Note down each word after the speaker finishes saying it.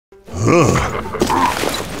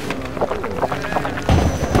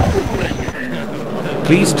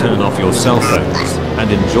Please turn off your cell phones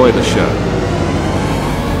and enjoy the show.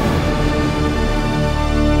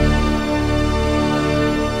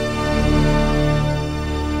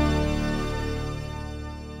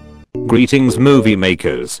 Greetings movie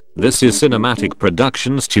makers, this is Cinematic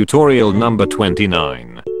Productions tutorial number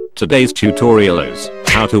 29. Today's tutorial is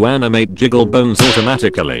how to animate jiggle bones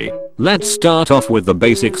automatically. Let's start off with the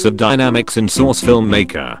basics of dynamics in Source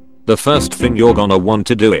Filmmaker. The first thing you're gonna want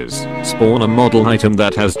to do is spawn a model item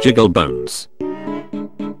that has jiggle bones.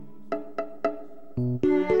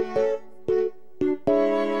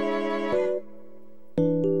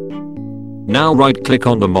 Now right click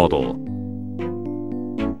on the model.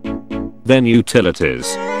 Then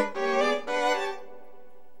Utilities.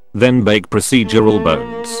 Then Bake Procedural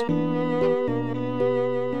Bones.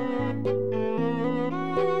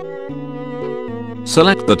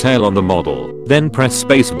 Select the tail on the model, then press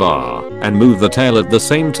spacebar and move the tail at the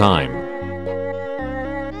same time.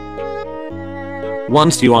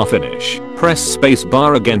 Once you are finished, press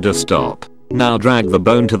spacebar again to stop. Now drag the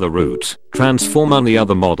bone to the root, transform on the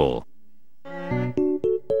other model.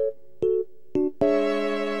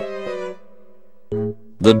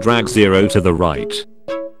 Then drag 0 to the right.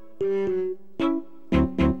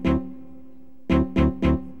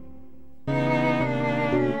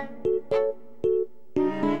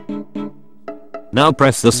 Now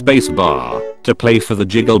press the space bar to play for the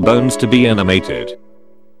jiggle bones to be animated.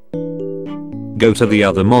 Go to the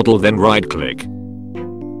other model, then right click.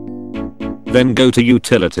 Then go to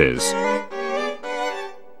Utilities.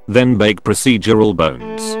 Then Bake Procedural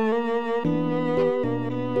Bones.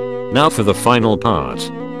 Now for the final part,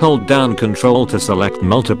 hold down Ctrl to select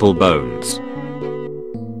multiple bones.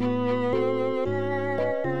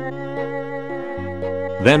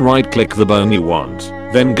 Then right click the bone you want,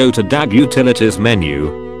 then go to DAG Utilities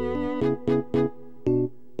menu.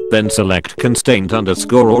 Then select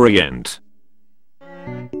Constraint_Orient.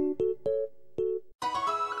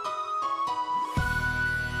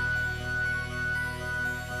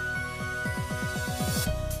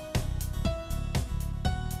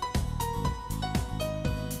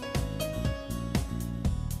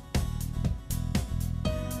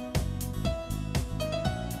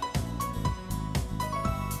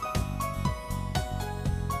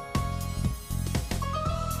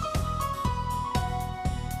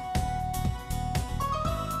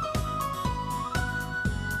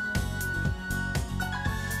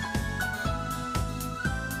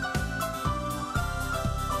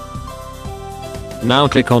 Now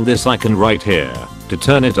click on this icon right here to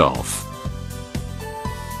turn it off.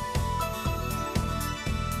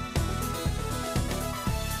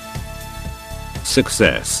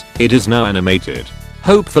 Success! It is now animated.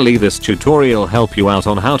 Hopefully this tutorial helped you out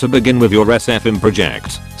on how to begin with your SFM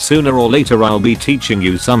project. Sooner or later I'll be teaching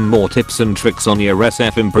you some more tips and tricks on your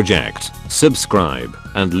SFM project. Subscribe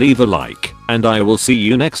and leave a like, and I will see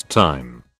you next time.